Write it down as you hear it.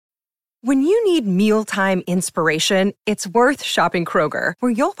When you need mealtime inspiration, it's worth shopping Kroger,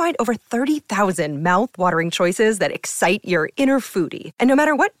 where you'll find over 30,000 mouth-watering choices that excite your inner foodie. And no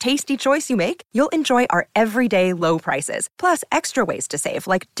matter what tasty choice you make, you'll enjoy our everyday low prices, plus extra ways to save,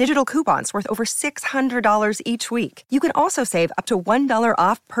 like digital coupons worth over $600 each week. You can also save up to $1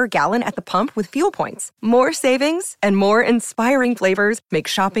 off per gallon at the pump with fuel points. More savings and more inspiring flavors make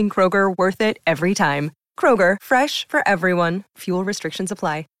shopping Kroger worth it every time. Kroger, fresh for everyone. Fuel restrictions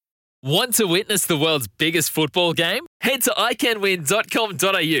apply. Want to witness the world's biggest football game? Head to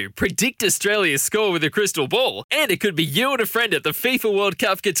iCanWin.com.au, predict Australia's score with a crystal ball, and it could be you and a friend at the FIFA World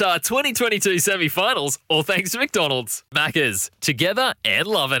Cup Qatar 2022 semi-finals, all thanks to McDonald's. Maccas, together and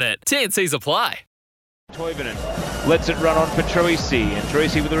loving it. TNCs apply. Toivonen lets it run on for Troisi, and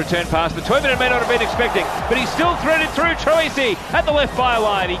Troisi with a return pass that Toivonen may not have been expecting, but he's still threaded through. Troisi at the left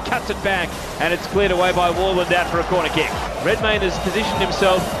byline, he cuts it back, and it's cleared away by Warland out for a corner kick. Redmayne has positioned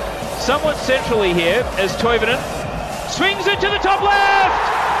himself somewhat centrally here as Toivonen swings it to the top left!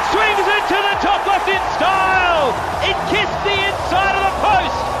 Swings it to the top left in style! It kissed the inside of the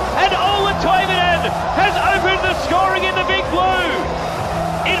post, and Ola Toivonen has opened the scoring in the big blue!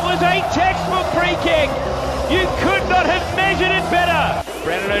 It was a textbook free kick! You could not have measured it better!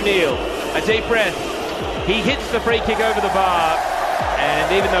 Brandon O'Neill, a deep breath. He hits the free kick over the bar,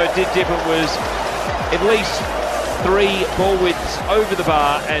 and even though it did dip, it was at least 3 ball widths over the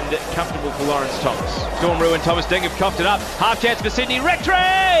bar and comfortable for Lawrence Thomas. Stormrue and Thomas Deng have coughed it up. Half chance for Sydney. Rectre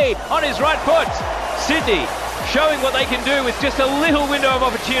on his right foot. Sydney showing what they can do with just a little window of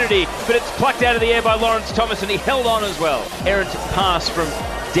opportunity, but it's plucked out of the air by Lawrence Thomas, and he held on as well. Errant pass from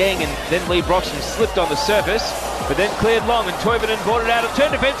Deng, and then Lee Broxham slipped on the surface, but then cleared long, and Toivonen brought it out of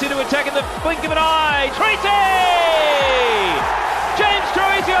turn defence into attack in the blink of an eye. Troisi! James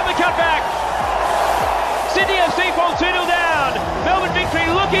Troisi on the cutback. Sydney FC fall 2-0 down. Melbourne Victory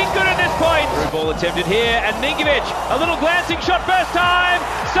looking good at this point. Through ball attempted here, and Ninkovic, a little glancing shot first time,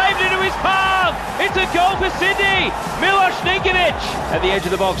 saved into his palm. It's a goal for Sydney. Milos Ninkovic at the edge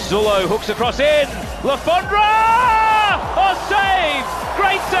of the box. Zullo hooks across in. Lafondra! Oh, save!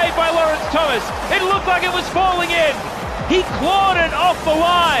 Great save by Lawrence Thomas. It looked like it was falling in. He clawed it off the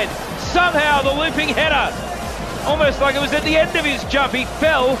line. Somehow the looping header, almost like it was at the end of his jump, he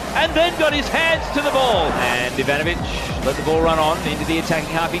fell and then got his hands to the ball. And Ivanovic let the ball run on. Into the attacking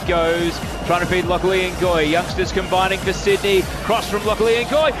half he goes, trying to feed Lockley and Goy. Youngsters combining for Sydney. Cross from Lockley and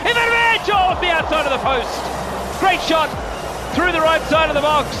Goy. Ivanovic off the outside of the post. Great shot through the right side of the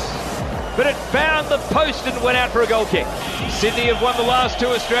box, but it found the post and went out for a goal kick. Sydney have won the last 2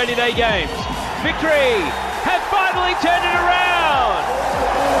 Australia Day games. Victory have finally turned it around.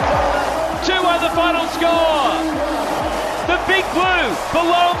 2-1 the final score. The Big Blue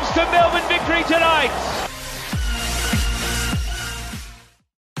belongs to Melbourne Victory tonight.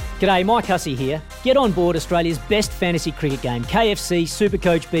 G'day, Mike Hussey here. Get on board Australia's best fantasy cricket game, KFC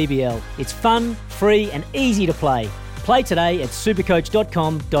Supercoach BBL. It's fun, free and easy to play. Play today at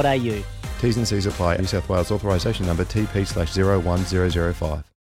supercoach.com.au. T's and C's apply. New South Wales authorisation number TP/01005.